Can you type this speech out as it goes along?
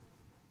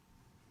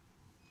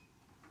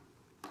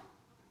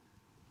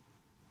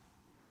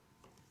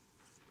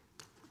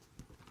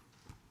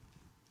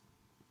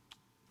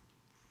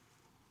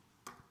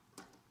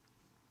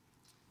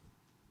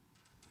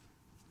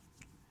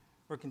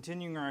We're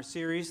continuing our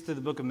series through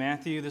the book of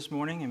Matthew this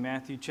morning in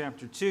Matthew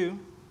chapter 2.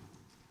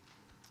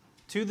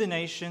 To the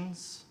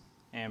nations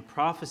and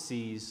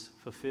prophecies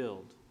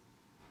fulfilled.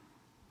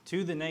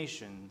 To the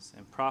nations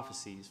and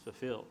prophecies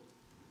fulfilled.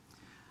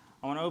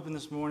 I want to open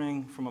this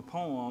morning from a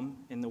poem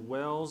in the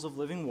Wells of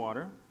Living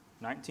Water,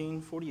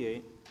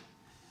 1948.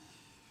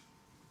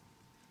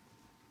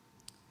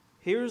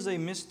 Here's a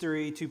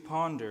mystery to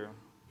ponder.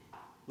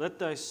 Let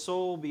thy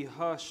soul be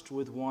hushed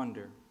with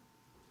wonder.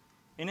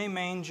 In a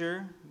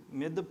manger,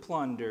 mid the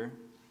plunder,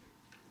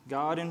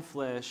 God in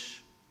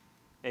flesh,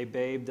 a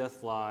babe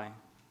doth lie.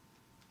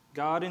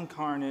 God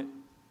incarnate,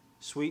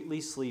 sweetly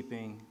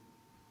sleeping,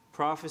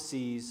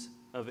 prophecies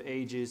of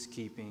ages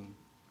keeping.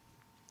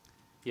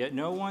 Yet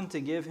no one to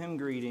give him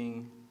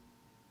greeting,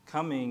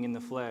 coming in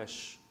the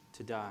flesh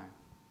to die.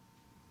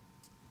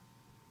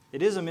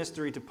 It is a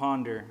mystery to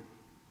ponder.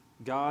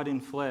 God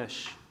in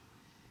flesh,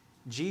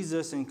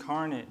 Jesus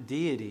incarnate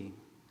deity,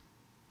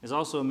 is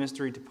also a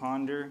mystery to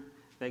ponder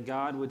that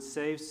God would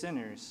save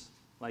sinners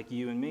like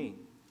you and me.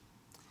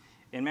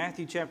 In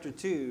Matthew chapter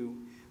 2,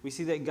 we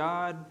see that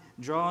God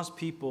draws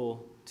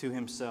people to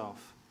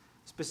himself,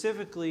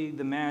 specifically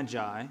the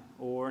Magi,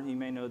 or you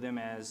may know them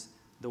as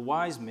the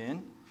wise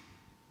men.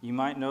 You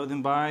might know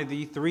them by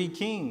the three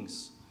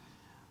kings.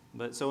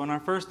 But so in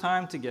our first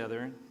time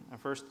together, our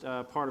first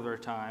part of our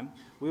time,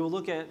 we will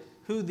look at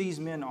who these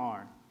men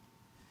are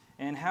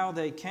and how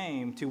they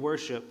came to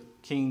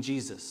worship King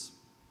Jesus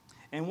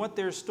and what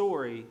their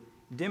story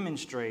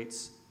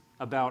demonstrates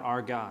about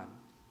our God.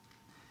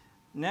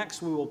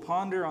 Next, we will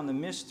ponder on the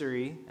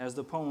mystery, as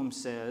the poem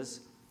says,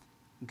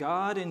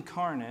 God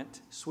incarnate,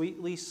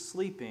 sweetly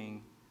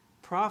sleeping,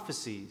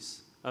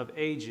 prophecies of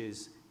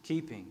ages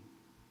keeping,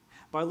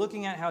 by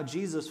looking at how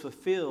Jesus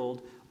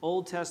fulfilled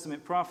Old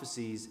Testament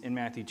prophecies in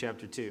Matthew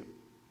chapter 2.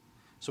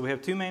 So we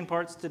have two main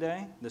parts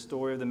today, the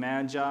story of the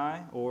Magi,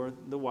 or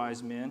the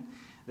wise men,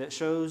 that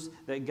shows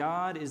that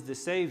God is the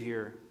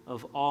Savior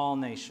of all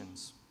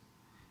nations.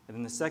 And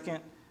then the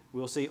second,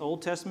 we'll see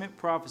Old Testament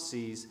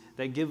prophecies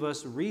that give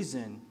us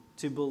reason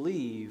to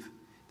believe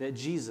that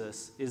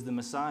Jesus is the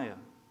Messiah.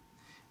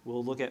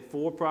 We'll look at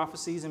four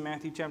prophecies in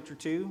Matthew chapter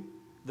 2.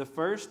 The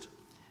first,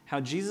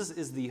 how Jesus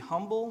is the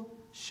humble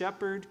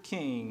shepherd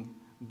king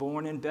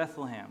born in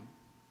Bethlehem.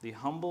 The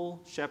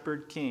humble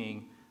shepherd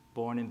king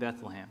born in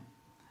Bethlehem.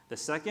 The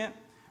second,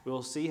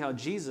 we'll see how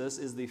Jesus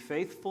is the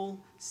faithful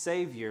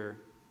Savior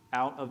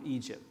out of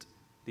Egypt.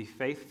 The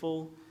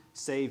faithful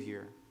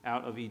Savior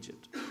out of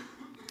Egypt.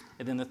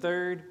 And then the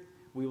third,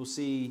 we will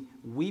see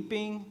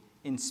weeping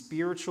in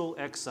spiritual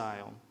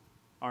exile,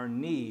 our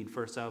need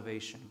for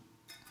salvation.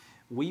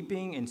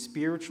 Weeping in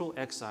spiritual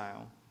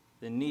exile,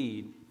 the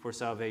need for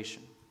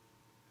salvation.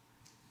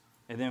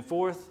 And then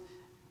fourth,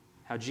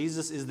 how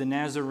Jesus is the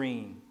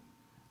Nazarene,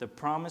 the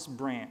promised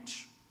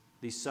branch,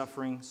 the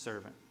suffering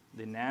servant.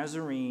 The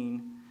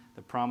Nazarene,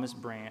 the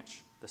promised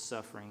branch, the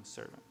suffering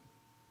servant.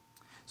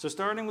 So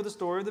starting with the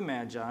story of the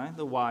Magi,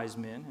 the wise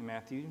men, in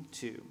Matthew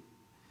 2.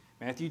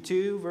 Matthew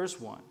 2, verse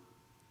 1.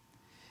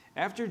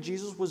 After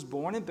Jesus was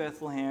born in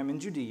Bethlehem in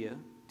Judea,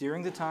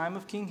 during the time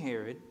of King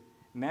Herod,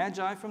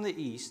 Magi from the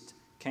east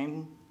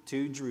came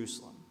to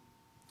Jerusalem.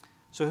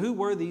 So who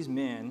were these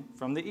men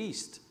from the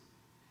east?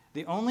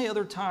 The only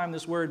other time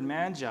this word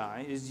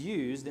Magi is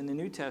used in the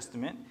New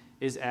Testament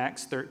is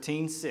Acts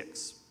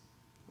 13:6.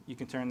 You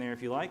can turn there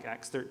if you like.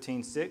 Acts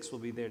 13:6.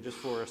 We'll be there just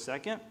for a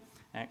second.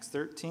 Acts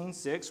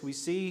 13:6. We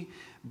see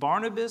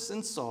Barnabas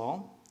and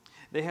Saul.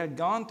 They had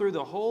gone through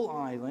the whole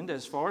island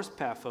as far as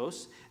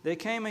Paphos. They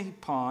came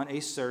upon a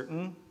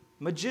certain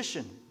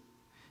magician,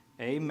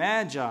 a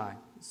magi,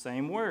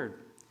 same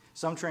word.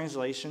 Some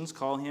translations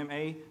call him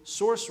a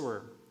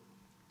sorcerer.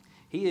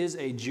 He is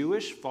a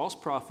Jewish false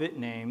prophet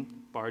named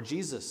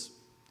Bar-Jesus.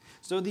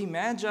 So the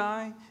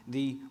magi,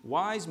 the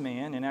wise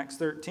man in Acts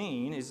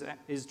 13,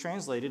 is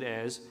translated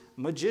as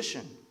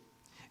magician.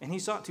 And he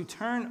sought to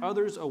turn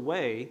others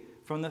away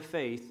from the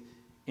faith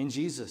in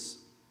Jesus.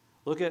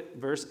 Look at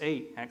verse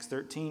 8, Acts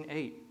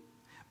 13:8.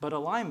 But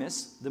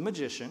Elymas, the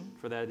magician,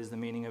 for that is the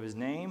meaning of his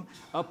name,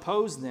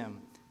 opposed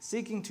them,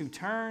 seeking to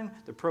turn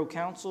the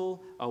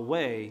proconsul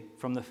away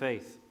from the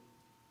faith.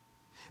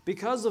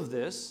 Because of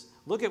this,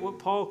 look at what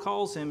Paul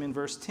calls him in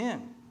verse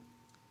 10.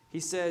 He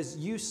says,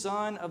 "You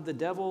son of the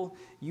devil,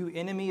 you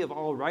enemy of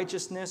all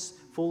righteousness,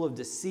 full of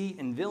deceit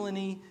and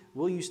villainy,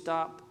 will you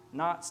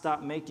not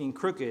stop making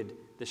crooked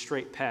the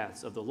straight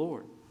paths of the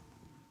Lord?"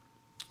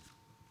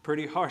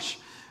 Pretty harsh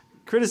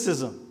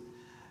criticism,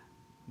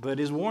 but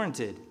is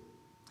warranted.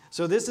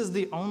 So this is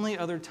the only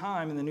other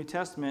time in the New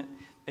Testament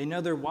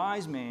another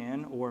wise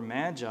man or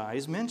magi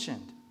is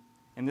mentioned.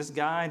 And this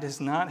guy does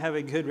not have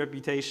a good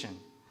reputation.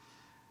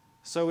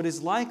 So it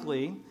is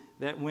likely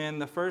that when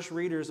the first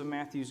readers of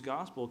Matthew's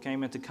gospel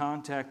came into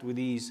contact with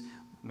these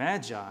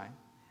magi,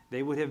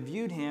 they would have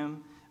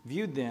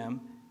viewed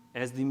them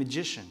as the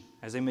magician,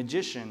 as a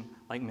magician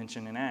like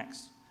mentioned in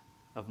Acts,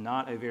 of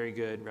not a very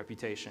good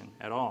reputation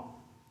at all.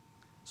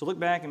 So look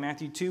back in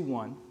Matthew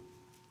 2:1.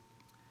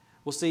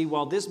 We'll see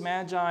while this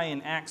magi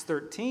in Acts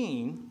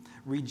 13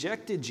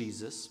 rejected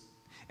Jesus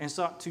and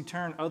sought to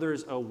turn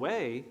others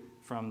away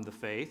from the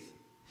faith,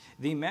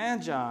 the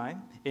Magi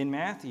in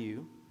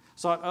Matthew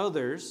sought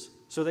others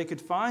so they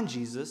could find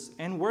Jesus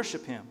and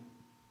worship him.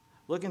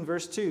 Look in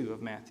verse 2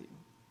 of Matthew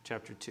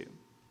chapter 2.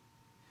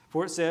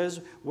 For it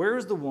says, "Where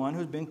is the one who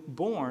has been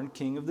born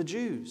King of the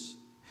Jews?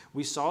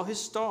 We saw his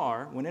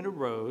star when it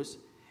arose,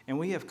 and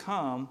we have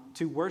come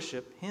to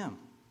worship him."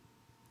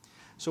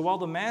 So while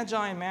the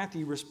Magi in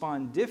Matthew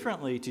respond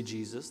differently to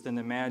Jesus than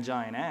the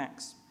Magi in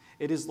Acts,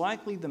 it is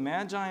likely the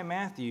Magi in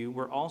Matthew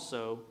were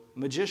also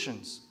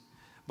magicians.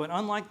 But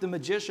unlike the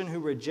magician who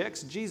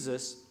rejects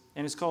Jesus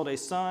and is called a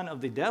son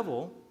of the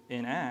devil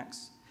in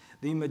Acts,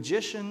 the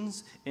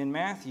magicians in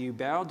Matthew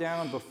bow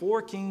down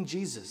before King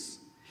Jesus,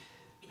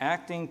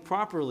 acting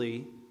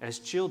properly as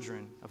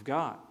children of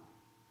God.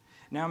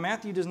 Now,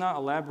 Matthew does not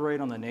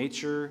elaborate on the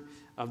nature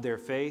of their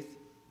faith,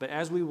 but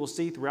as we will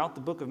see throughout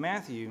the book of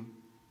Matthew,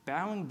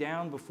 bowing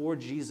down before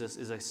Jesus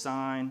is a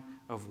sign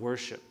of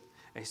worship,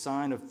 a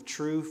sign of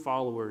true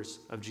followers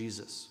of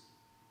Jesus.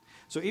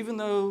 So even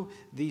though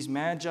these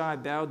Magi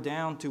bowed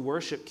down to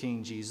worship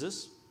King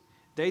Jesus,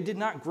 they did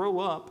not grow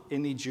up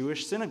in the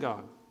Jewish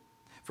synagogue.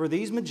 For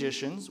these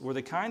magicians were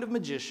the kind of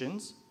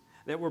magicians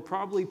that were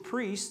probably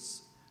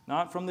priests,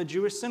 not from the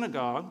Jewish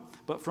synagogue,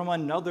 but from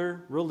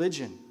another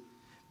religion.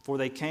 For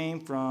they came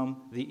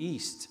from the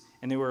East,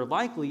 and they were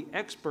likely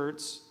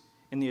experts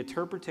in the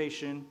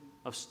interpretation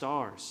of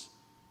stars,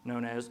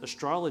 known as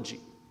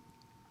astrology.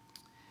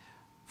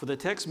 For the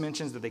text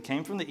mentions that they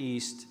came from the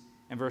East,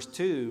 and verse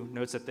 2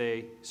 notes that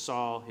they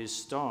saw his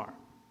star.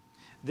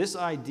 This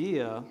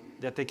idea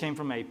that they came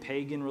from a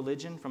pagan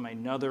religion, from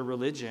another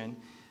religion,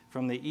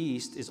 from the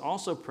East, is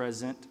also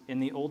present in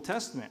the Old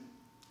Testament.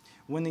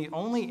 When the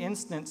only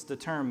instance the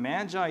term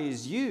Magi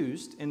is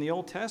used in the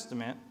Old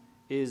Testament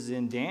is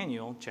in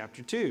Daniel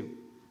chapter 2,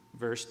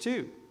 verse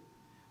 2.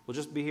 We'll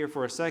just be here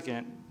for a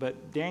second,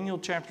 but Daniel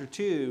chapter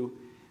 2,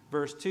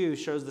 verse 2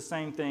 shows the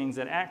same things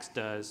that Acts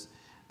does,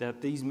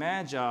 that these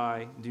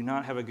Magi do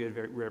not have a good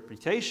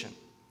reputation.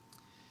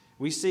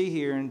 We see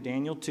here in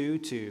Daniel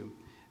 2:2,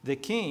 the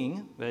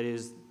king, that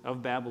is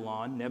of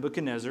Babylon,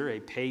 Nebuchadnezzar, a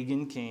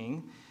pagan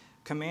king,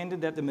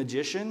 commanded that the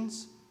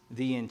magicians,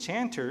 the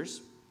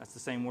enchanters, that's the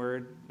same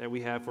word that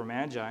we have for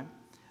Magi,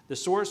 the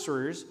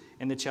sorcerers,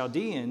 and the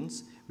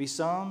Chaldeans be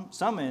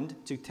summoned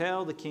to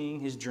tell the king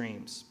his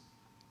dreams.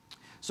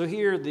 So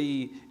here,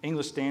 the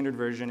English Standard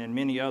Version and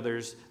many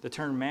others, the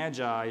term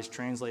Magi is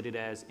translated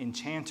as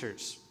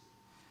enchanters.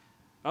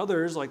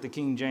 Others, like the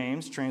King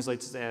James,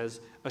 translates it as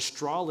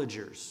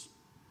astrologers,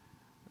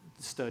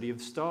 the study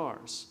of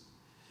stars.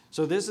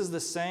 So this is the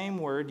same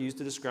word used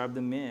to describe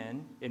the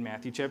men in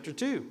Matthew chapter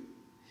 2.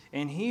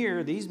 And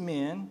here, these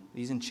men,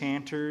 these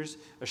enchanters,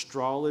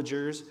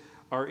 astrologers,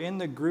 are in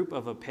the group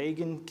of a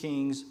pagan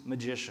king's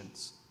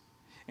magicians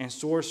and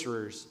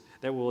sorcerers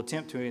that will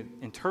attempt to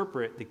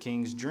interpret the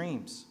king's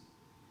dreams.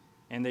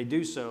 And they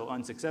do so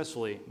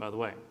unsuccessfully, by the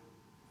way.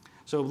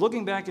 So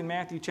looking back in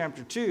Matthew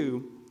chapter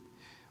 2,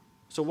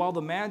 so while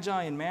the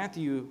Magi in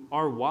Matthew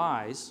are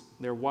wise,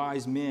 they're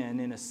wise men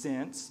in a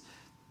sense,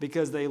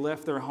 because they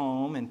left their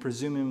home and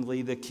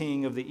presumably the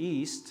king of the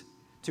East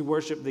to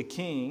worship the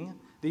king,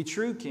 the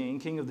true king,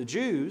 King of the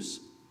Jews,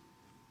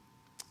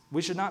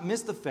 we should not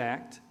miss the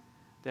fact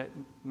that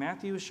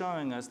Matthew is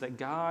showing us that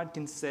God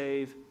can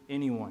save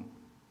anyone,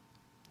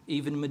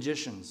 even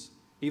magicians,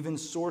 even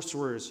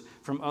sorcerers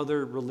from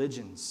other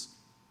religions.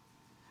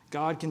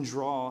 God can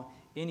draw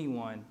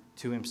anyone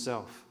to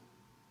himself.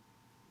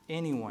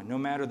 Anyone, no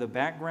matter the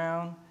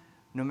background,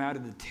 no matter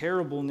the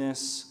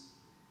terribleness.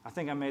 I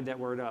think I made that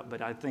word up,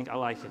 but I think I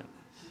like it.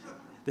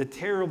 The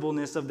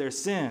terribleness of their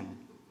sin.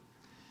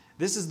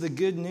 This is the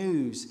good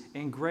news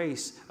and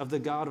grace of the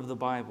God of the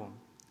Bible.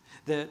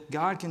 That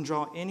God can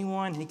draw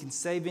anyone, he can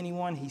save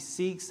anyone. He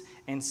seeks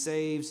and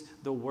saves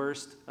the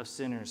worst of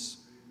sinners.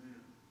 Amen.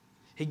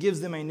 He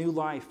gives them a new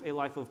life, a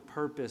life of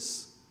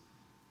purpose,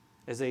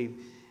 as a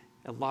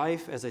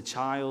life as a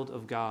child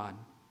of God.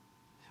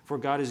 For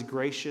God is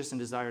gracious and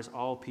desires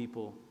all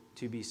people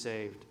to be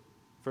saved.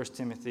 1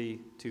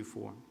 Timothy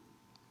 2:4.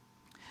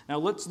 Now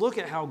let's look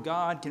at how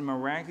God can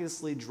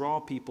miraculously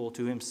draw people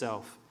to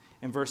himself.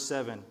 In verse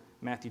 7,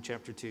 Matthew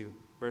chapter 2,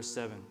 verse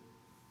 7.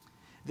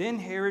 Then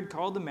Herod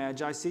called the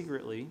Magi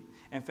secretly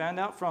and found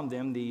out from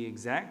them the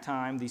exact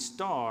time the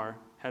star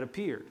had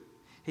appeared.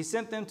 He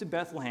sent them to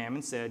Bethlehem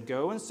and said,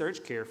 "Go and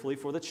search carefully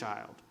for the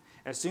child.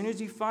 As soon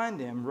as you find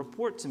him,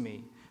 report to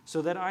me,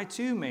 so that I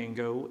too may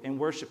go and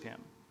worship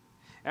him."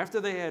 After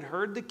they had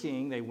heard the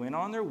king, they went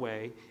on their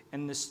way,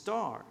 and the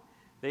star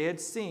they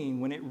had seen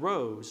when it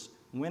rose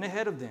went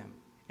ahead of them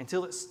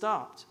until it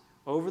stopped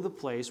over the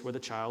place where the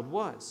child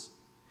was.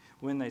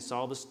 When they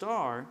saw the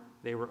star,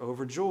 they were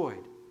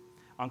overjoyed.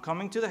 On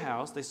coming to the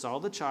house, they saw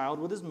the child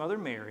with his mother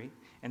Mary,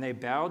 and they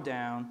bowed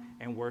down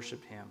and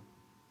worshipped him.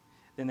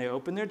 Then they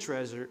opened their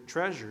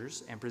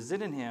treasures and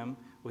presented him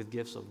with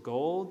gifts of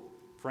gold,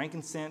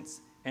 frankincense,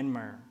 and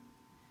myrrh.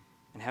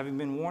 And having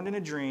been warned in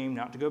a dream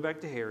not to go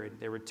back to Herod,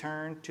 they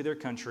returned to their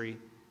country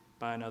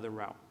by another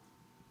route.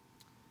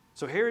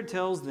 So Herod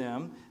tells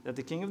them that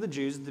the king of the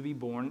Jews is to be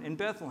born in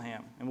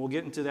Bethlehem. And we'll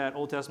get into that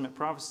Old Testament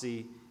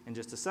prophecy in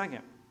just a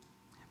second.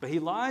 But he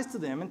lies to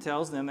them and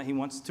tells them that he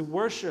wants to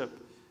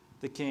worship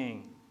the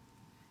king.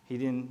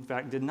 He, in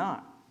fact, did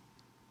not.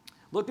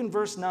 Look in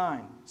verse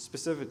 9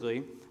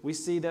 specifically. We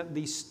see that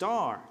the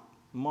star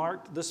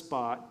marked the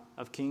spot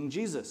of King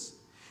Jesus.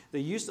 The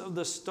use of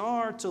the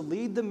star to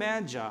lead the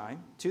Magi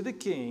to the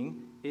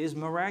king is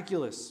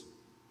miraculous.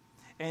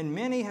 And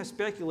many have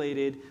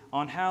speculated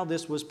on how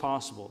this was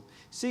possible,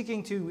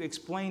 seeking to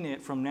explain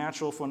it from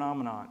natural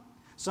phenomenon.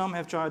 Some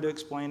have tried to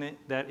explain it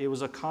that it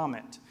was a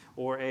comet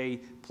or a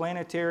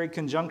planetary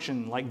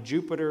conjunction like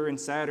Jupiter and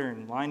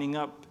Saturn lining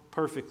up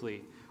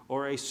perfectly,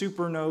 or a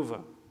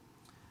supernova.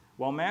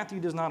 While Matthew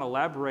does not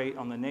elaborate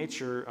on the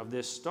nature of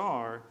this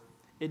star,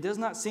 it does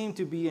not seem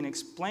to be an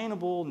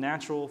explainable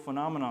natural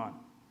phenomenon.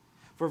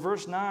 For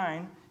verse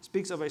 9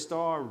 speaks of a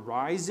star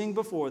rising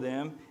before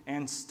them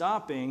and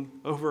stopping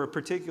over a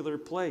particular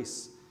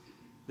place.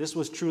 This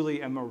was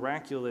truly a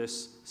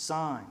miraculous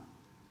sign.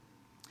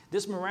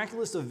 This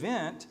miraculous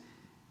event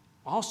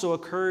also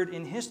occurred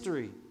in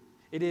history.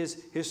 It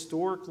is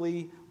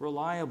historically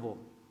reliable.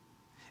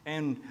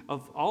 And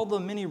of all the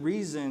many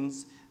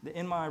reasons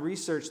in my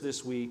research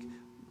this week,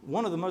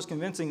 one of the most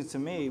convincing to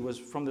me was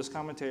from this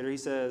commentator. He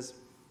says,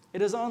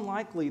 "It is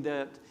unlikely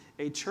that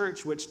a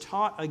church which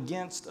taught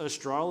against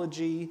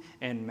astrology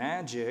and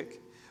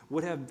magic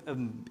would have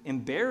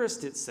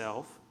embarrassed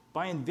itself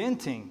by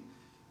inventing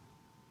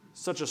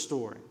such a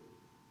story."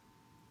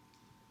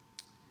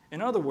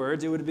 In other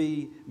words, it would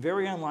be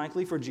very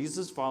unlikely for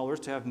Jesus'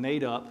 followers to have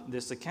made up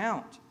this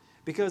account,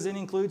 because it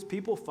includes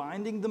people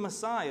finding the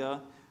Messiah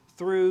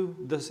through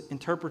the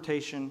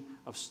interpretation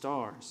of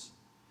stars,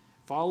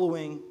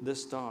 following the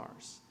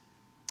stars,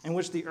 in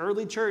which the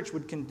early church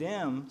would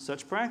condemn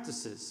such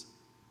practices.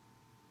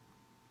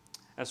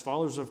 As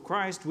followers of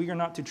Christ, we are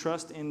not to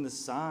trust in the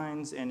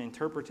signs and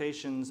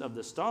interpretations of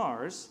the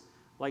stars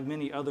like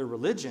many other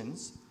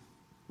religions.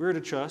 We are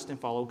to trust and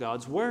follow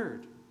God's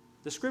word,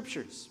 the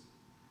scriptures.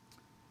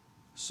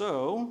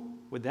 So,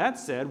 with that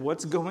said,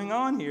 what's going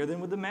on here then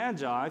with the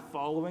Magi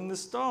following the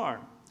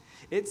star?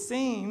 It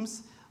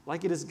seems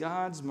like it is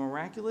God's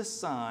miraculous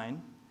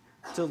sign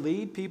to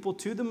lead people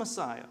to the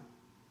Messiah.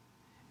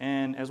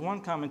 And as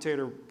one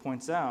commentator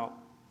points out,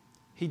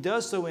 he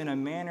does so in a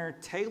manner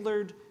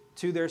tailored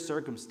to their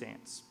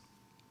circumstance.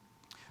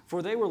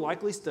 For they were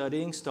likely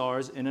studying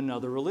stars in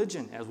another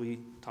religion, as we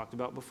talked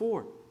about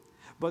before.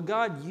 But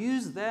God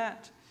used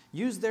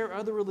their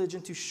other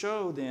religion to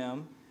show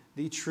them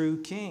the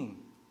true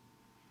king.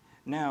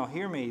 Now,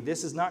 hear me,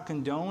 this is not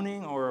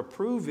condoning or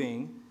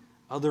approving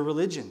other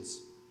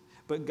religions.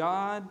 But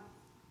God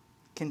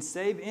can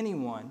save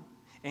anyone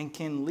and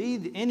can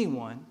lead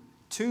anyone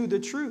to the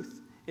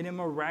truth in a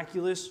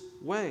miraculous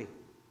way.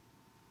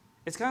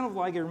 It's kind of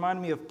like, it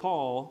reminded me of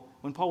Paul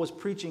when Paul was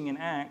preaching in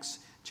Acts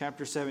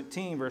chapter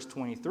 17, verse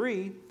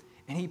 23,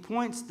 and he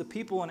points the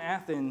people in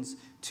Athens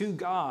to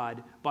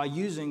God by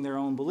using their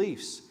own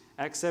beliefs.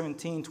 Acts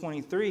 17,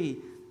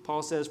 23,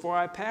 Paul says, "For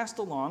I passed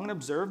along and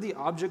observed the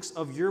objects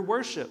of your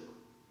worship,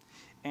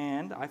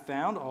 and I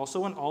found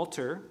also an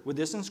altar with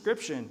this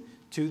inscription,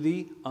 to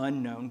the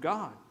unknown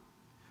God.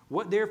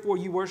 What therefore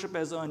you worship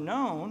as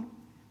unknown,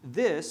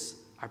 this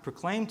I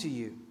proclaim to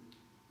you."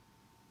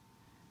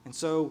 And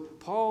so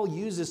Paul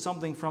uses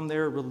something from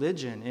their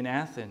religion in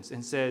Athens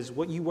and says,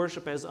 what you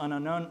worship as an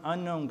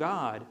unknown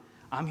God,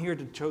 I'm here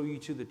to show you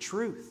to the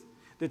truth,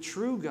 the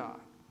true God.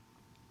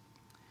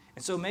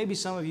 And so maybe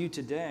some of you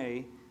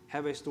today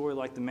have a story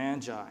like the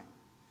Magi,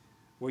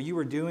 where you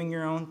were doing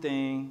your own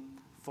thing,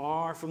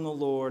 far from the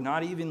Lord,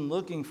 not even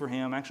looking for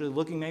him, actually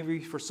looking maybe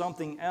for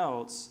something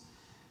else,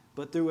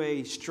 but through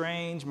a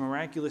strange,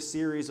 miraculous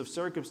series of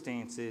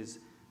circumstances,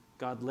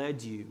 God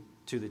led you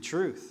to the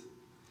truth.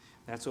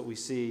 That's what we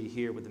see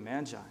here with the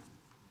Magi.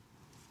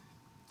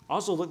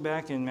 Also look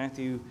back in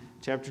Matthew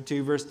chapter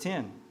 2, verse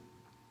 10.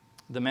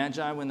 The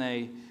Magi, when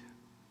they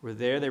were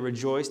there, they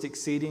rejoiced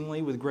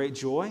exceedingly with great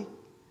joy,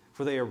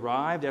 for they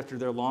arrived after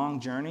their long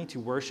journey to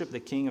worship the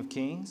King of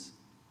Kings.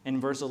 In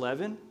verse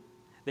 11,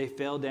 they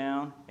fell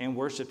down and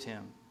worshiped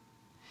him.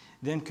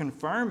 Then,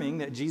 confirming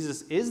that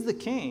Jesus is the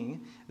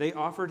king, they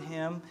offered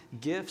him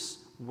gifts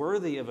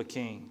worthy of a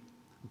king: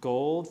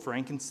 gold,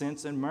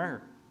 frankincense, and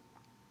myrrh.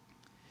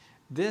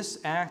 This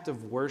act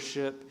of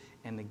worship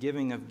and the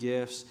giving of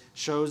gifts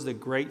shows the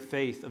great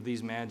faith of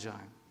these Magi.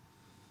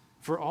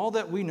 For all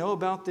that we know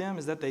about them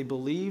is that they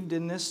believed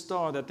in this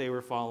star that they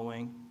were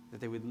following, that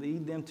they would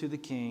lead them to the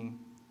king.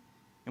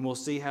 And we'll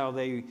see how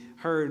they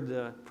heard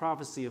the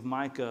prophecy of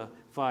Micah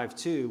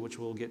 5:2, which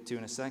we'll get to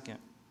in a second.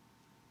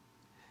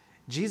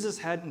 Jesus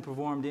hadn't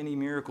performed any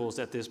miracles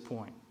at this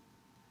point.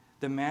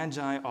 The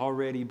Magi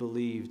already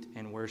believed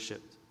and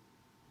worshiped.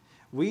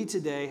 We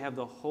today have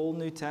the whole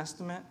New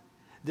Testament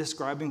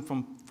describing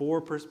from four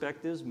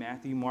perspectives: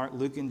 Matthew, Mark,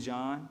 Luke, and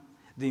John,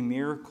 the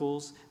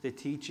miracles, the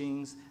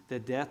teachings, the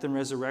death and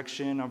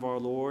resurrection of our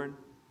Lord,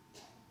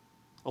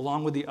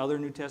 along with the other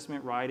New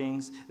Testament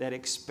writings that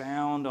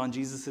expound on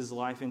Jesus'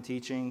 life and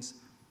teachings.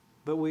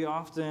 But we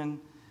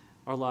often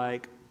are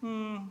like,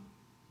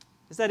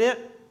 is that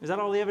it? Is that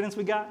all the evidence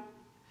we got?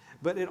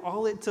 But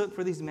all it took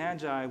for these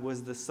magi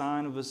was the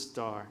sign of a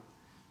star.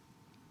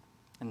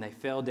 And they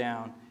fell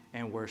down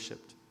and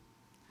worshiped.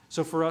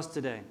 So for us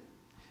today,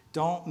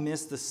 don't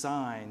miss the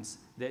signs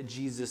that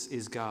Jesus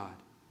is God.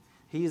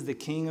 He is the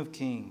King of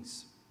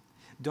Kings.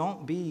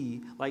 Don't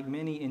be like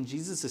many in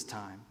Jesus'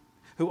 time,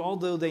 who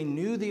although they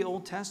knew the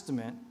Old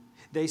Testament,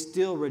 they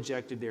still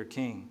rejected their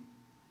king.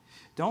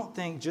 Don't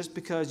think just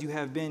because you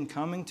have been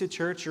coming to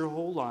church your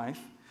whole life,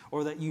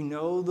 or that you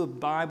know the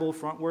Bible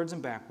frontwards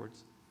and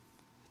backwards,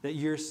 that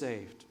you're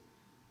saved.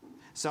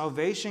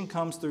 Salvation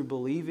comes through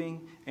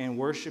believing and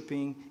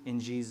worshiping in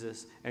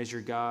Jesus as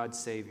your God,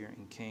 Savior,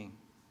 and King.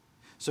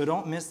 So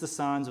don't miss the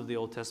signs of the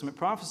Old Testament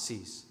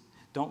prophecies.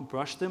 Don't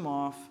brush them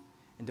off,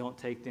 and don't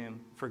take them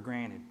for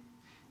granted.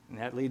 And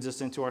that leads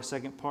us into our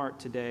second part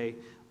today,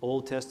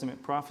 Old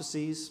Testament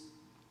prophecies.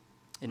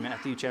 In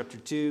Matthew chapter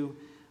 2,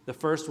 the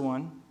first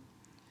one,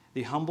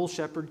 the humble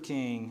shepherd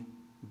king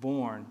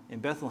born in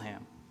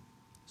Bethlehem.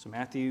 So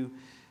Matthew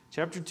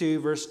chapter 2,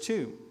 verse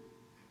 2.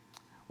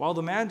 While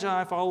the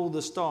Magi follow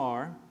the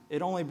star,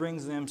 it only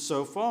brings them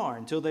so far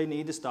until they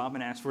need to stop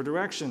and ask for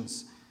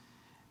directions.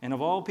 And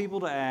of all people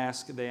to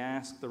ask, they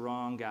asked the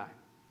wrong guy.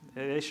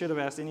 They should have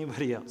asked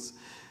anybody else.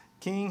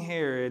 King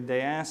Herod,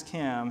 they ask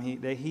him,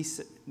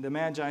 the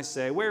Magi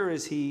say, "Where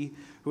is he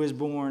who is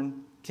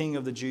born King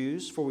of the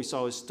Jews? For we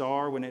saw his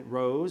star when it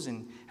rose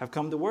and have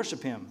come to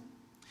worship him."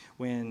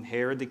 When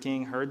Herod the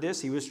king heard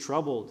this, he was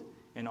troubled,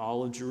 and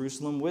all of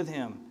Jerusalem with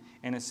him.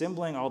 And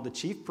assembling all the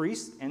chief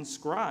priests and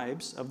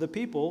scribes of the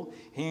people,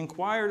 he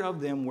inquired of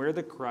them where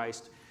the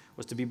Christ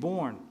was to be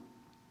born.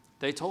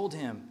 They told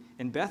him,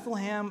 "In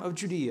Bethlehem of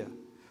Judea,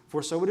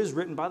 for so it is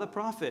written by the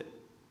prophet.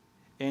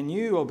 And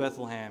you, O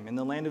Bethlehem, in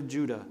the land of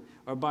Judah,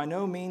 are by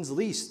no means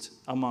least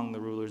among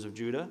the rulers of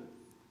Judah.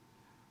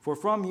 For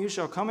from you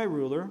shall come a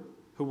ruler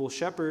who will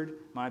shepherd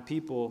my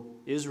people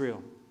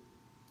Israel."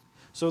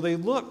 So they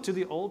looked to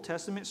the Old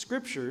Testament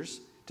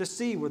scriptures to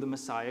see where the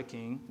Messiah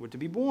King were to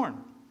be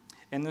born.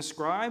 And the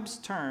scribes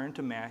turned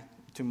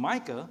to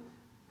Micah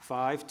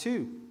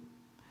 5:2.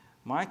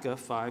 Micah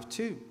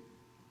 5:2,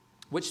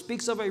 which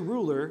speaks of a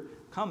ruler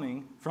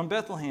coming from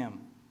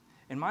Bethlehem.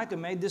 And Micah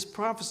made this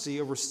prophecy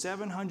over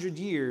 700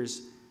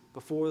 years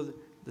before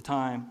the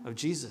time of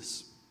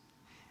Jesus.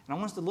 And I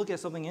want us to look at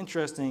something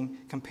interesting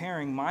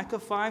comparing Micah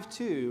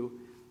 5:2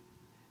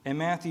 and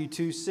Matthew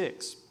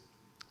 2:6.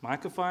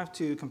 Micah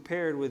 5:2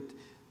 compared with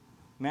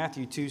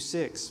Matthew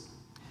 2:6.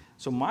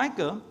 So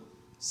Micah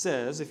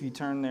says, if you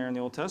turn there in the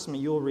Old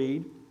Testament, you'll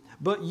read,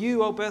 "But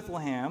you, O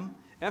Bethlehem,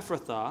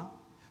 Ephrathah,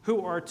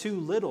 who are too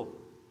little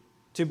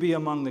to be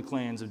among the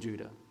clans of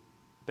Judah."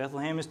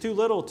 Bethlehem is too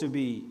little to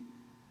be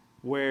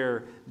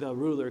where the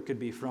ruler could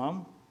be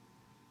from.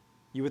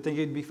 You would think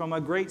it'd be from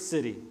a great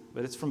city,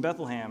 but it's from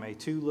Bethlehem, a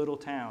too little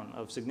town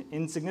of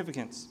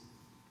insignificance.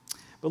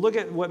 But look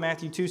at what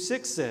Matthew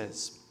 2:6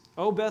 says.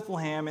 "O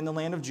Bethlehem in the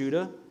land of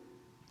Judah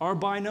are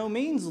by no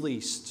means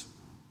least."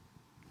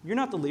 You're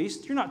not the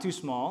least. You're not too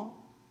small.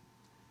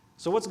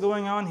 So what's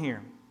going on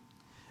here?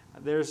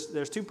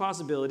 There's two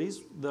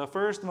possibilities. The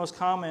first, most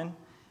common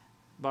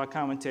by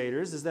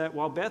commentators, is that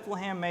while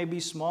Bethlehem may be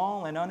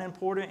small and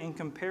unimportant in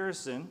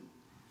comparison,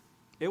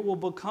 it will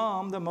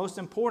become the most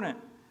important,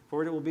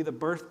 for it will be the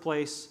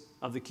birthplace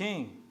of the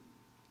king.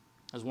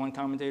 As one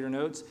commentator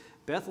notes,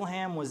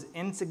 Bethlehem was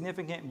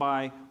insignificant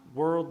by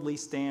worldly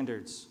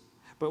standards.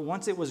 But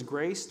once it was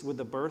graced with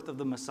the birth of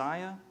the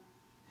Messiah,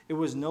 it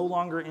was no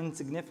longer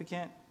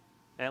insignificant,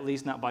 at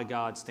least not by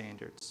God's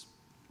standards.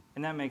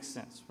 And that makes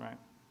sense, right?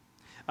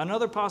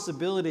 Another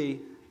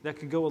possibility that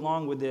could go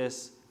along with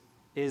this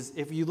is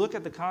if you look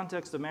at the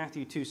context of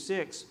Matthew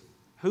 2:6,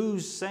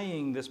 who's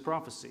saying this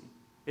prophecy?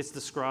 It's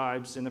the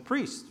scribes and the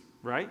priests,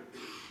 right?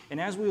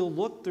 And as we'll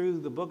look through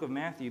the book of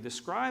Matthew, the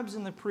scribes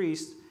and the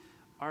priests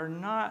are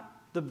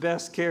not the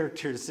best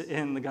characters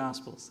in the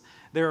Gospels.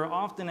 They're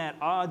often at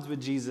odds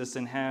with Jesus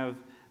and have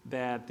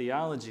bad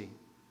theology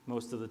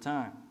most of the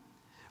time.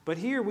 But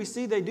here we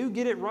see they do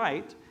get it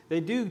right. They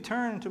do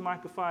turn to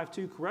Micah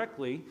 5:2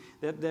 correctly,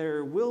 that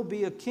there will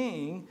be a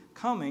king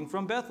coming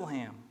from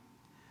Bethlehem.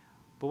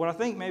 But what I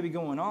think may be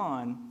going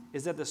on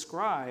is that the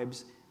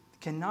scribes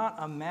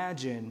cannot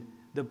imagine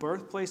the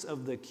birthplace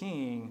of the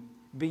king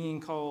being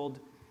called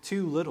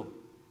too little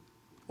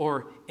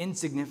or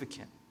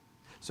insignificant.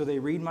 So they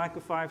read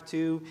Micah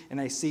 5:2 and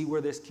they see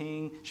where this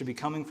king should be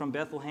coming from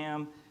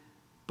Bethlehem,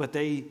 but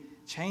they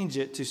change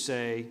it to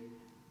say,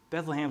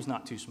 Bethlehem's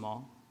not too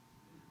small.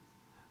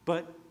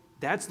 But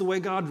that's the way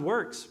God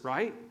works,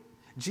 right?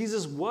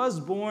 Jesus was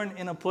born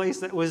in a place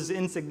that was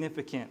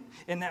insignificant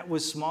and that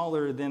was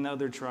smaller than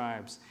other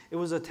tribes. It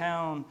was a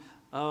town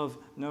of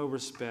no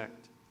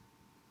respect.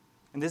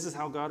 And this is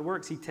how God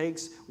works. He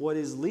takes what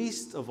is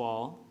least of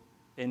all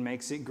and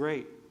makes it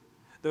great.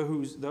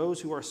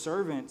 Those who are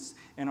servants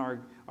and are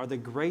the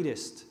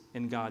greatest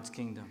in God's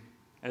kingdom,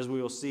 as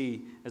we will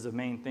see as a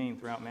main theme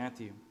throughout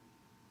Matthew.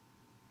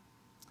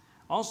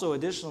 Also,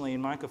 additionally,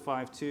 in Micah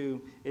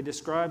 5:2, it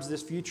describes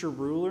this future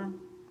ruler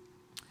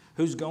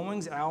whose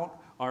goings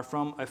out are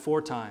from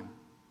aforetime,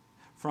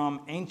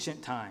 from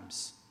ancient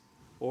times,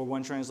 or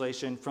one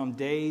translation, from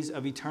days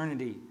of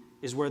eternity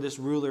is where this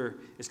ruler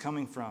is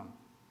coming from.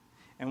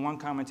 And one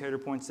commentator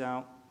points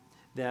out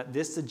that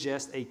this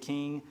suggests a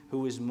king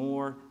who is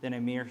more than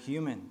a mere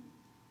human.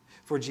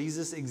 For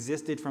Jesus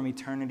existed from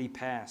eternity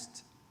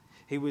past.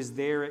 He was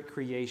there at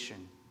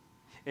creation.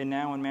 And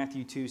now in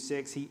Matthew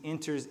 2:6, he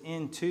enters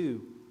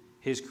into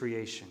his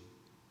creation.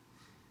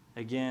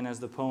 Again, as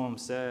the poem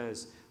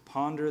says,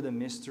 ponder the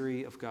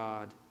mystery of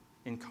God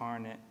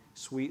incarnate,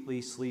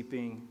 sweetly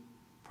sleeping,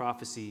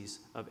 prophecies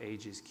of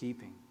ages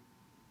keeping.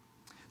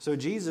 So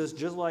Jesus,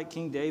 just like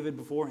King David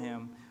before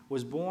him,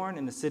 was born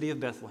in the city of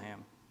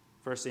Bethlehem,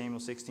 1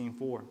 Samuel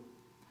 16:4.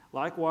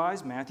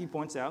 Likewise, Matthew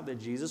points out that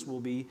Jesus will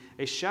be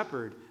a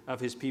shepherd of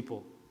his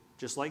people,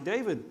 just like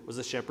David was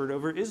a shepherd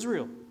over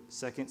Israel,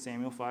 2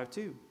 Samuel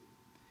 5:2.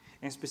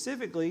 And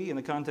specifically, in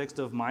the context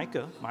of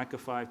Micah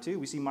 5:2,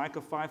 we see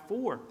Micah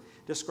 5:4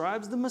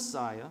 describes the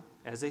Messiah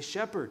as a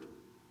shepherd.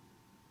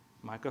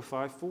 Micah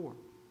 5:4.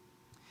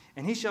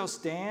 And he shall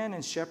stand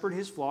and shepherd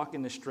his flock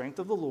in the strength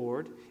of the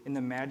Lord, in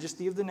the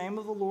majesty of the name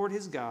of the Lord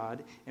his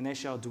God, and they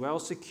shall dwell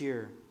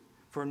secure.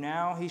 For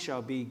now he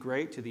shall be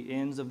great to the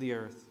ends of the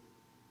earth.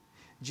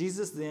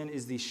 Jesus then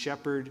is the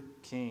shepherd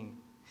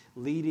king,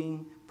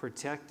 leading,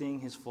 protecting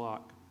his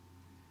flock.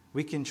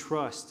 We can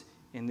trust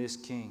in this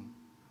king.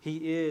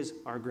 He is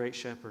our great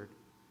shepherd.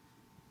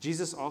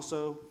 Jesus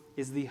also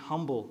is the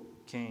humble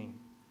king,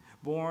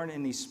 born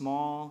in the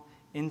small,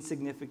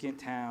 insignificant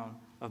town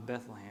of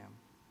Bethlehem,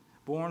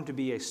 born to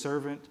be a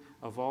servant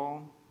of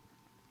all,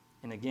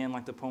 and again,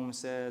 like the poem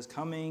says,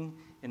 coming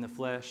in the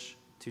flesh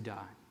to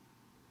die.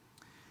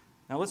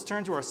 Now let's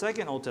turn to our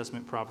second Old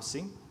Testament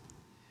prophecy,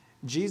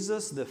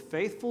 Jesus, the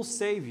faithful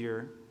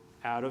Savior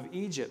out of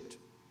Egypt.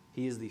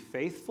 He is the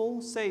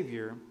faithful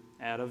Savior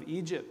out of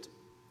Egypt.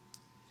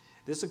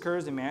 This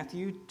occurs in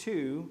Matthew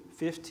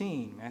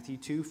 2:15. Matthew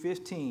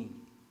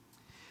 2:15.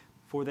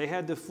 For they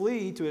had to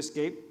flee to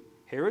escape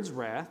Herod's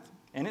wrath,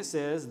 and it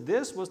says,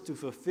 this was to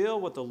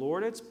fulfill what the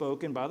Lord had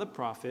spoken by the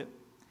prophet,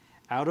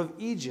 out of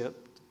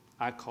Egypt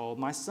I called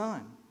my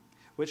son,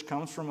 which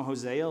comes from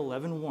Hosea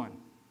 11:1.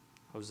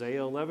 Hosea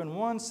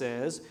 11:1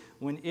 says,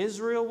 when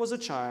Israel was a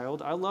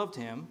child, I loved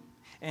him,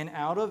 and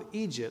out of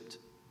Egypt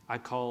I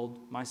called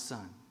my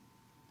son.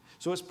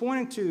 So it's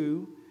pointing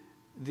to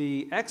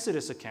the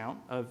Exodus account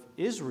of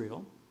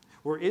Israel,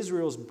 where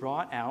Israel's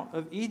brought out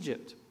of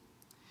Egypt.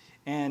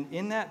 And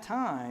in that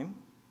time,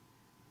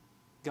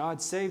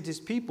 God saved his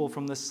people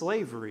from the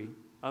slavery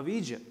of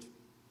Egypt.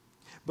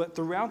 But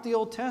throughout the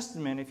Old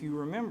Testament, if you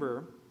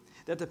remember,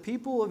 that the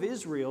people of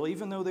Israel,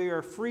 even though they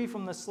are free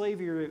from the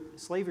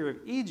slavery of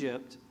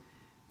Egypt,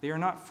 they are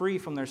not free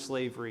from their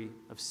slavery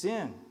of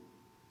sin.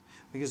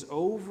 Because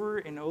over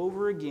and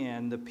over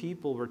again, the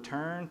people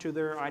return to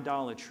their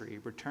idolatry,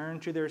 return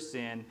to their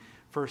sin,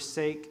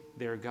 forsake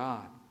their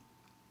God.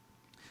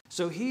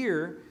 So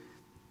here,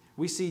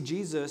 we see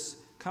Jesus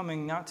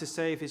coming not to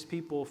save his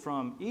people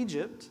from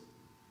Egypt,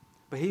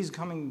 but he's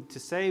coming to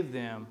save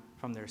them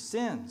from their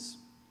sins.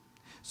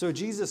 So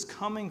Jesus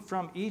coming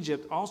from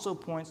Egypt also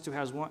points to,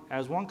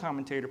 as one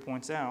commentator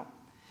points out,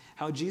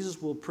 how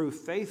Jesus will prove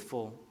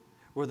faithful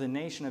where the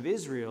nation of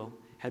Israel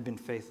had been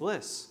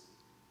faithless.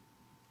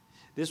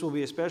 This will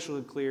be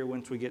especially clear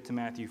once we get to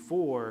Matthew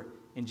 4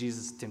 in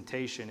Jesus'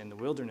 temptation in the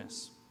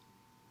wilderness.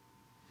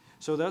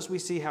 So thus we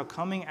see how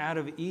coming out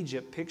of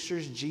Egypt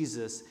pictures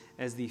Jesus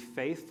as the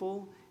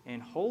faithful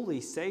and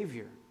holy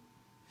Savior.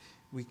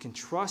 We can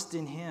trust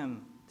in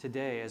him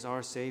today as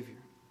our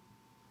Savior.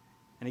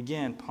 And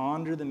again,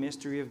 ponder the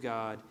mystery of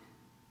God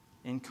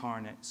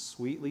incarnate,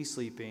 sweetly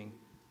sleeping,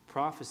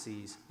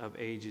 prophecies of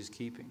ages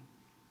keeping.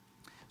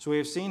 So we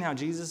have seen how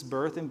Jesus'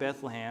 birth in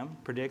Bethlehem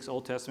predicts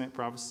Old Testament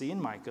prophecy in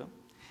Micah,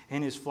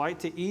 and his flight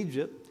to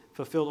Egypt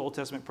fulfilled Old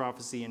Testament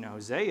prophecy in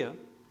Hosea.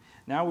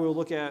 Now we will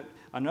look at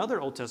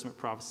another Old Testament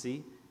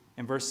prophecy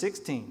in verse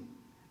 16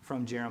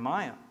 from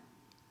Jeremiah.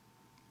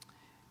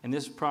 And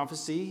this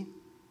prophecy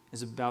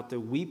is about the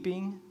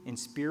weeping in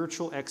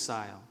spiritual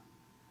exile,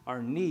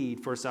 our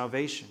need for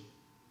salvation.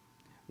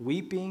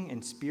 Weeping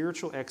in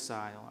spiritual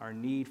exile, our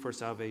need for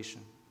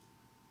salvation.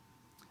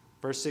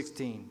 Verse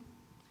 16.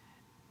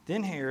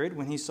 Then Herod,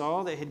 when he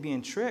saw that he had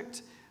been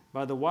tricked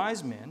by the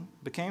wise men,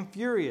 became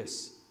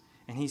furious,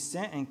 and he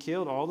sent and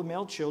killed all the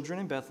male children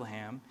in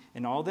Bethlehem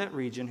and all that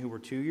region who were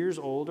 2 years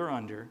old or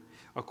under,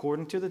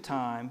 according to the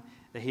time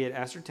that he had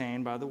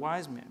ascertained by the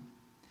wise men.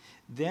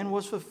 Then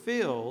was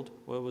fulfilled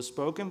what was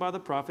spoken by the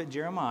prophet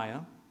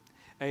Jeremiah.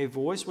 A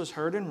voice was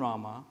heard in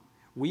Ramah,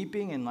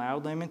 weeping in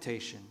loud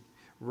lamentation.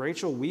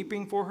 Rachel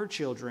weeping for her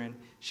children.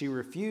 She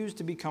refused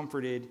to be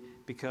comforted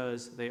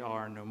because they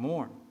are no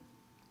more.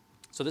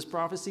 So this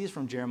prophecy is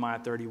from Jeremiah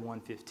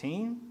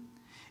 31:15.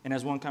 And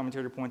as one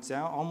commentator points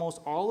out, almost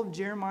all of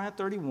Jeremiah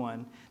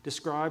 31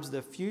 describes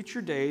the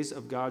future days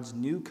of God's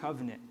new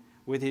covenant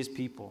with his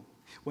people,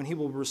 when he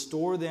will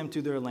restore them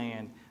to their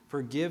land,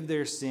 forgive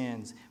their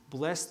sins,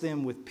 bless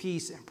them with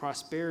peace and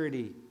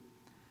prosperity.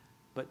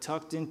 But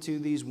tucked into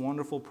these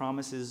wonderful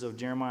promises of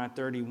Jeremiah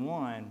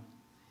 31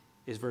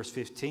 is verse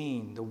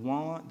 15, the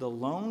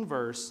lone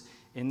verse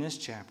in this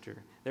chapter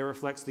that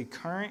reflects the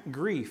current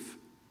grief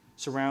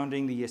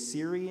surrounding the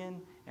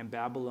Assyrian and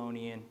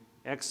Babylonian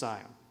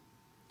exile.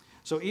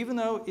 So even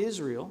though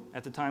Israel,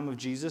 at the time of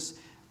Jesus,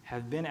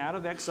 have been out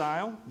of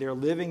exile, they're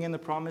living in the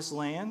promised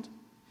land,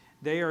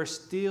 they are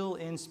still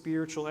in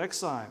spiritual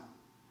exile.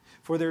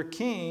 For their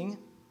king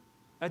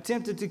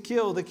attempted to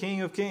kill the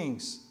King of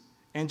Kings.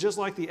 And just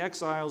like the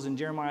exiles in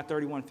Jeremiah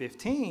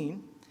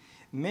 31:15,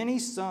 many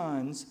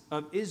sons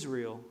of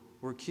Israel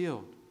were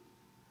killed.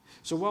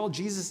 So while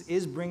Jesus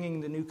is bringing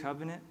the new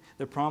covenant,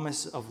 the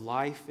promise of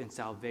life and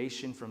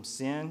salvation from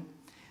sin,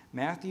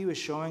 Matthew is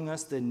showing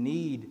us the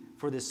need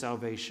for this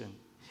salvation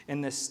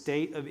and the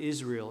state of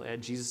Israel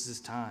at Jesus'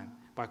 time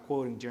by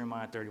quoting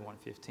Jeremiah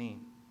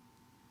 31:15.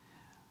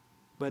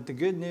 But the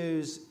good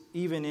news,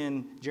 even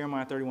in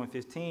Jeremiah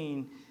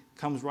 31:15,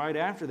 comes right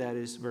after that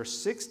is verse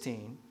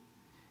 16.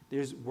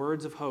 There's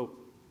words of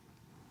hope.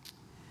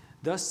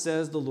 Thus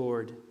says the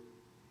Lord,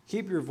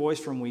 keep your voice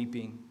from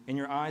weeping and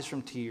your eyes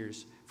from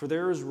tears, for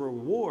there is a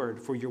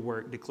reward for your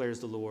work, declares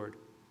the Lord.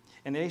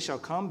 And they shall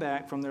come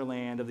back from their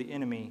land of the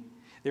enemy.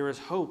 There is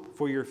hope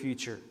for your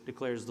future,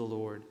 declares the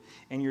Lord,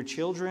 and your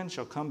children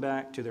shall come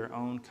back to their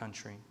own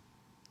country.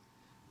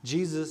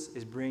 Jesus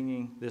is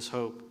bringing this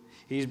hope.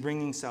 He's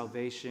bringing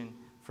salvation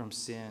from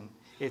sin,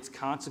 its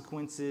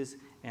consequences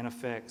and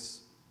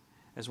effects.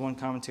 As one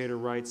commentator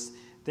writes,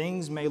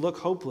 things may look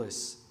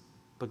hopeless,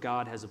 but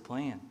God has a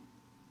plan.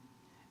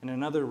 And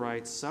another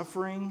writes,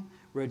 suffering,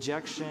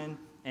 rejection,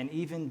 and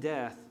even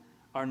death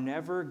are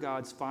never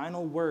God's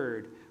final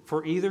word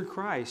for either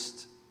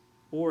Christ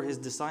or his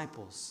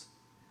disciples,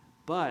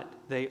 but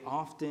they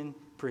often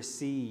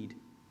precede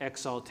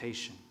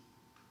exaltation.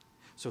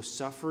 So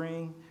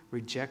suffering,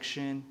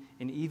 rejection,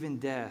 and even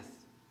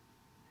death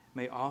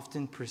may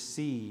often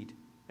precede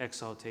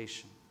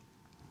exaltation.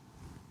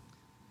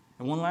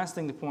 And one last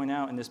thing to point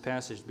out in this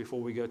passage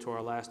before we go to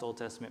our last Old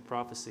Testament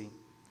prophecy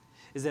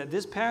is that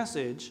this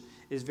passage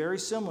is very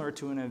similar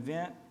to an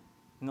event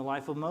in the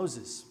life of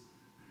Moses,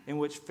 in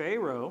which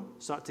Pharaoh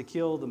sought to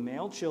kill the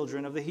male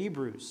children of the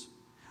Hebrews,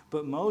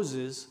 but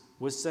Moses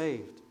was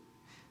saved.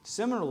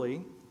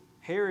 Similarly,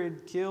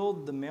 Herod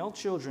killed the male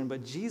children,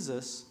 but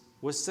Jesus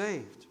was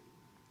saved.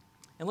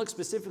 And look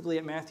specifically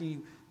at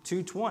Matthew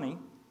 2:20,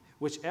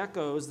 which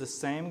echoes the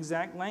same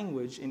exact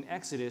language in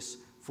Exodus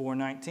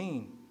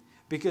 4:19,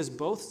 because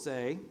both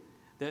say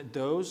that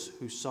those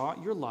who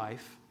sought your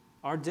life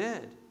are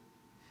dead,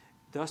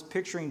 thus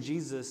picturing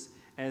Jesus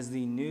as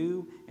the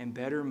new and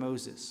better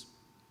Moses,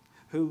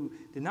 who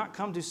did not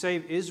come to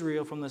save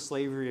Israel from the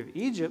slavery of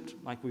Egypt,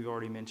 like we've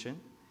already mentioned,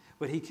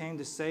 but he came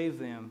to save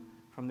them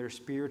from their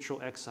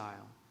spiritual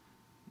exile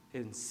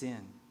in sin.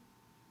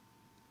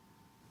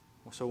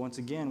 So once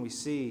again,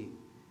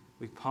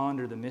 we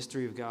ponder the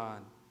mystery of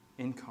God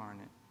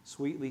incarnate,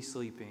 sweetly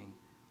sleeping,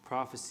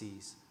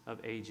 prophecies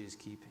of ages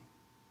keeping.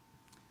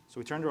 So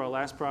we turn to our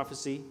last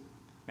prophecy,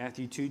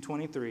 Matthew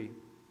 2:23.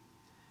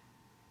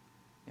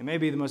 It may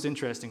be the most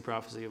interesting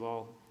prophecy of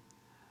all.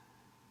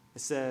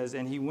 It says,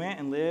 and he went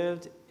and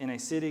lived in a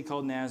city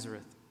called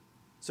Nazareth,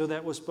 so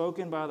that was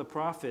spoken by the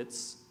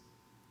prophets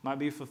might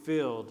be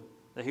fulfilled,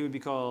 that he would be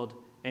called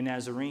a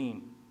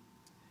Nazarene.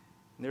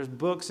 And there's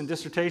books and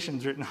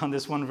dissertations written on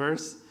this one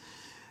verse,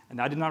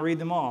 and I did not read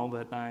them all,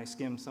 but I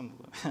skimmed some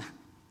of them.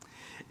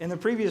 In the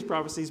previous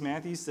prophecies,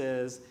 Matthew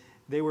says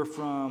they were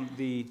from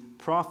the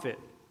prophet,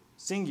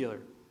 singular,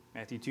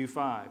 Matthew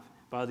 2:5,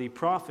 by the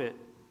prophet,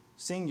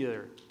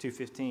 singular,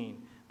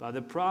 2:15, by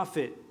the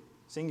prophet,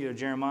 singular,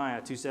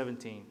 Jeremiah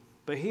 2:17.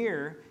 But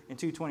here in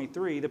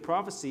 2:23, the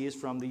prophecy is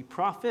from the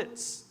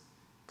prophets,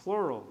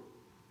 plural.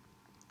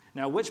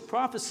 Now, which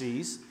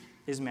prophecies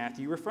is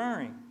Matthew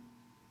referring?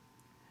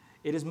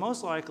 It is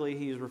most likely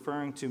he is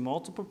referring to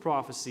multiple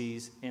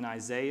prophecies in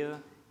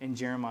Isaiah and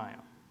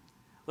Jeremiah.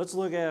 Let's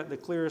look at the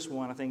clearest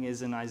one, I think,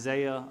 is in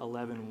Isaiah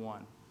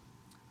 11:1.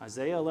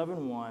 Isaiah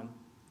 11:1.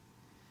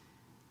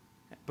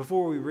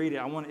 Before we read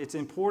it, it's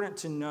important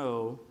to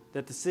know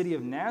that the city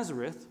of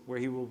Nazareth, where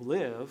he will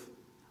live,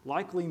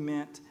 likely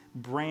meant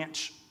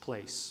branch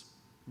place.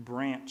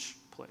 Branch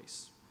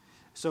place.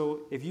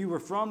 So if you were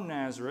from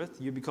Nazareth,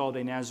 you'd be called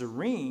a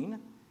Nazarene,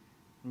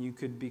 and you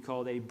could be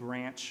called a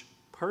branch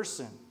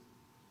person.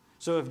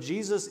 So if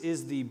Jesus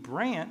is the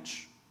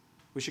branch,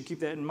 we should keep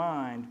that in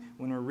mind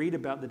when we read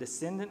about the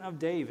descendant of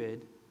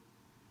David.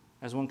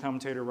 As one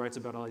commentator writes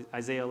about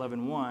Isaiah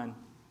 11:1,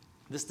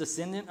 this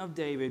descendant of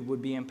David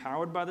would be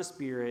empowered by the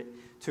Spirit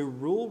to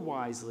rule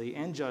wisely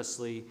and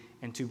justly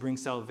and to bring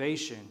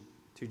salvation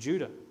to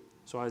Judah.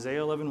 So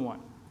Isaiah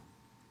 11:1.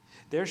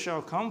 There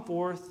shall come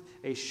forth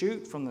a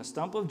shoot from the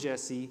stump of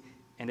Jesse,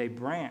 and a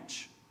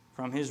branch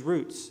from his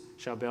roots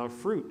shall bear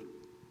fruit.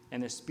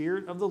 And the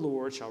Spirit of the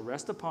Lord shall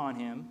rest upon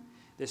him,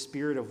 the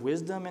Spirit of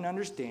wisdom and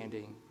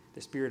understanding,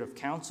 the Spirit of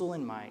counsel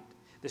and might,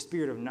 the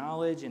Spirit of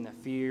knowledge and the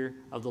fear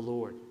of the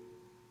Lord.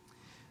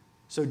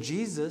 So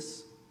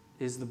Jesus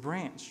is the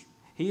branch.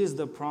 He is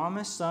the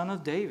promised son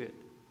of David,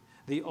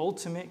 the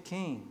ultimate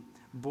king,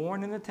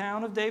 born in the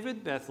town of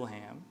David,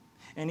 Bethlehem,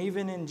 And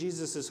even in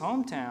Jesus'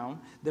 hometown,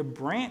 the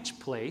branch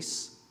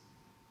place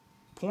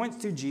points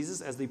to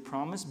Jesus as the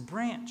promised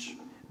branch,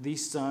 the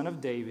son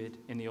of David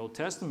in the Old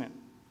Testament.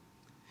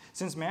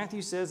 Since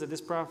Matthew says that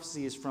this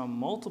prophecy is from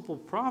multiple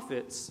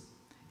prophets,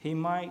 he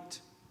might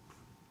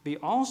be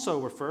also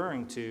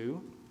referring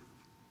to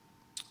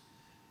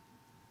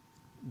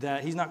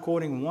that he's not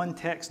quoting one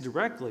text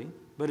directly,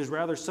 but is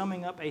rather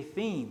summing up a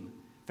theme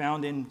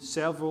found in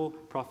several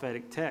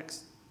prophetic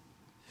texts.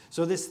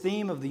 So this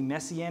theme of the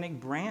messianic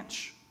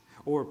branch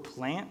or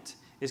plant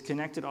is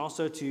connected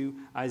also to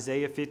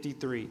Isaiah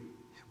 53,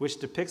 which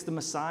depicts the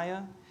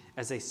Messiah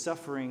as a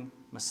suffering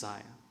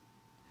Messiah.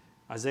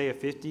 Isaiah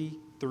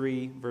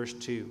 53, verse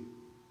 2.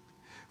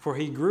 For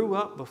he grew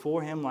up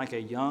before him like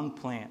a young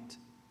plant,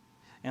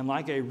 and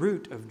like a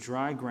root of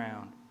dry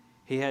ground.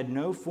 He had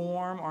no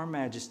form or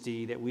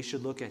majesty that we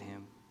should look at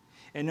him,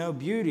 and no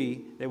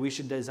beauty that we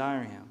should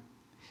desire him.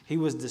 He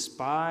was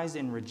despised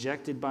and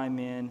rejected by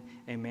men,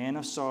 a man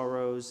of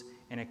sorrows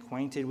and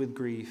acquainted with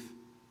grief.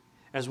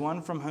 As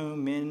one from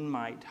whom men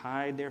might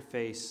hide their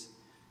face,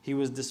 he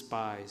was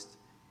despised,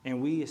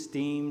 and we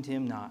esteemed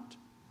him not.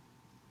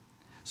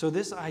 So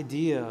this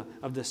idea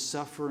of the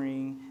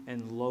suffering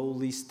and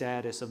lowly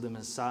status of the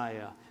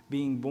Messiah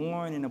being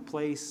born in a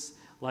place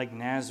like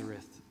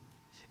Nazareth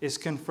is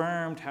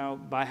confirmed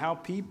by how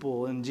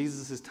people in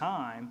Jesus'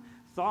 time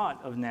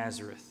thought of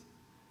Nazareth.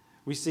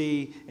 We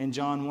see in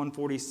John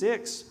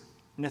 1:46,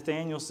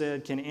 Nathanael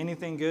said, "Can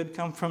anything good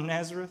come from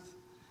Nazareth?"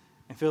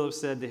 And Philip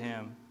said to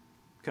him,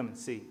 "Come and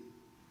see."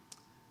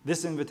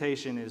 This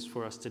invitation is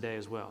for us today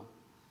as well.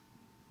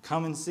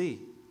 Come and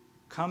see.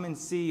 Come and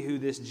see who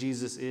this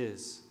Jesus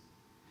is.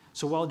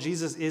 So while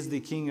Jesus is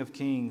the King of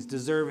Kings,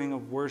 deserving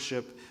of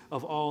worship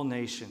of all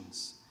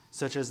nations,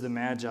 such as the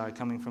Magi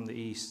coming from the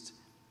east,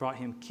 brought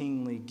him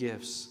kingly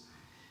gifts,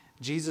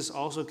 Jesus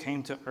also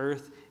came to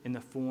earth in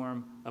the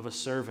form of a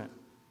servant.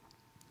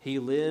 He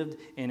lived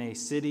in a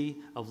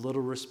city of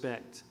little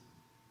respect.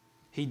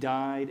 He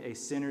died a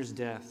sinner's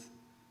death.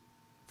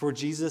 For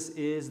Jesus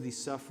is the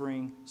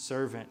suffering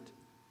servant,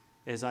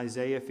 as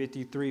Isaiah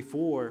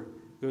 53:4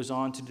 goes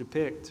on to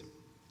depict.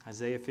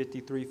 Isaiah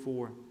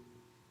 53:4.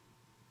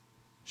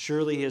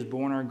 Surely he has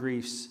borne our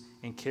griefs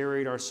and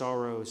carried our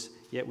sorrows,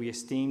 yet we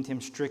esteemed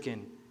him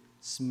stricken,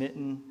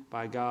 smitten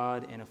by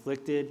God, and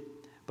afflicted.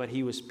 But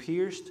he was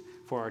pierced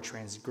for our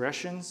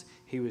transgressions,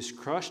 he was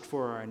crushed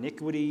for our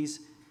iniquities.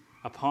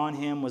 Upon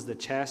him was the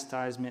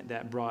chastisement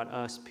that brought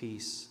us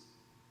peace,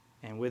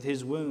 and with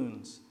his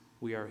wounds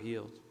we are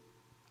healed.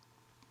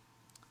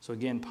 So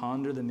again,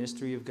 ponder the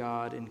mystery of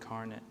God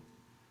incarnate,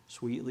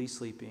 sweetly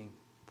sleeping,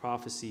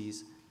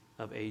 prophecies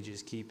of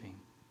ages keeping.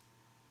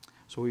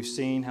 So we've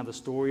seen how the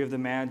story of the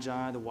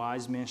Magi, the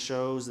wise men,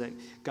 shows that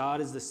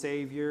God is the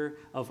Savior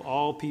of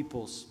all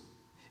peoples.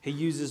 He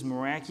uses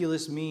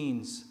miraculous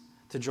means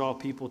to draw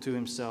people to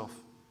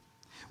himself.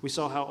 We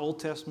saw how Old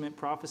Testament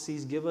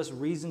prophecies give us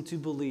reason to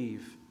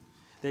believe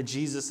that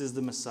Jesus is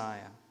the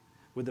Messiah,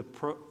 with the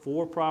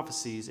 4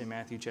 prophecies in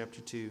Matthew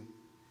chapter 2.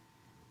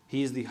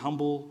 He is the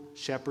humble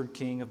shepherd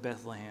king of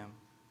Bethlehem.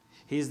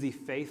 He is the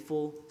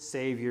faithful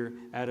Savior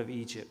out of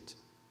Egypt.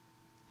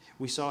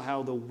 We saw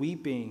how the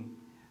weeping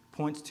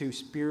points to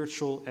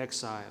spiritual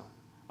exile,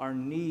 our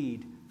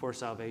need for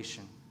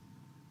salvation,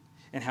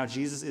 and how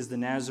Jesus is the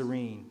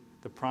Nazarene,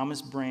 the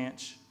promised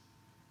branch,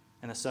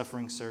 and the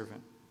suffering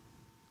servant.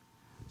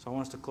 So I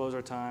want us to close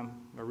our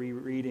time by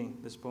rereading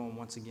this poem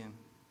once again.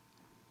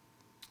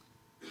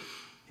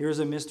 Here is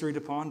a mystery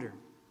to ponder.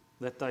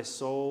 Let thy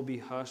soul be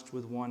hushed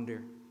with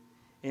wonder.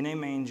 In a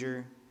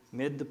manger,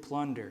 mid the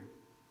plunder,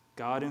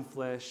 God in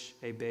flesh,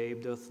 a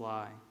babe doth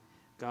lie.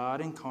 God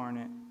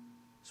incarnate,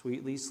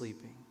 sweetly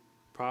sleeping,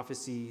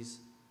 prophecies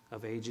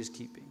of ages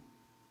keeping.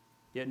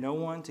 Yet no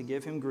one to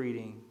give him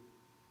greeting,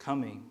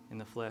 coming in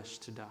the flesh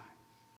to die.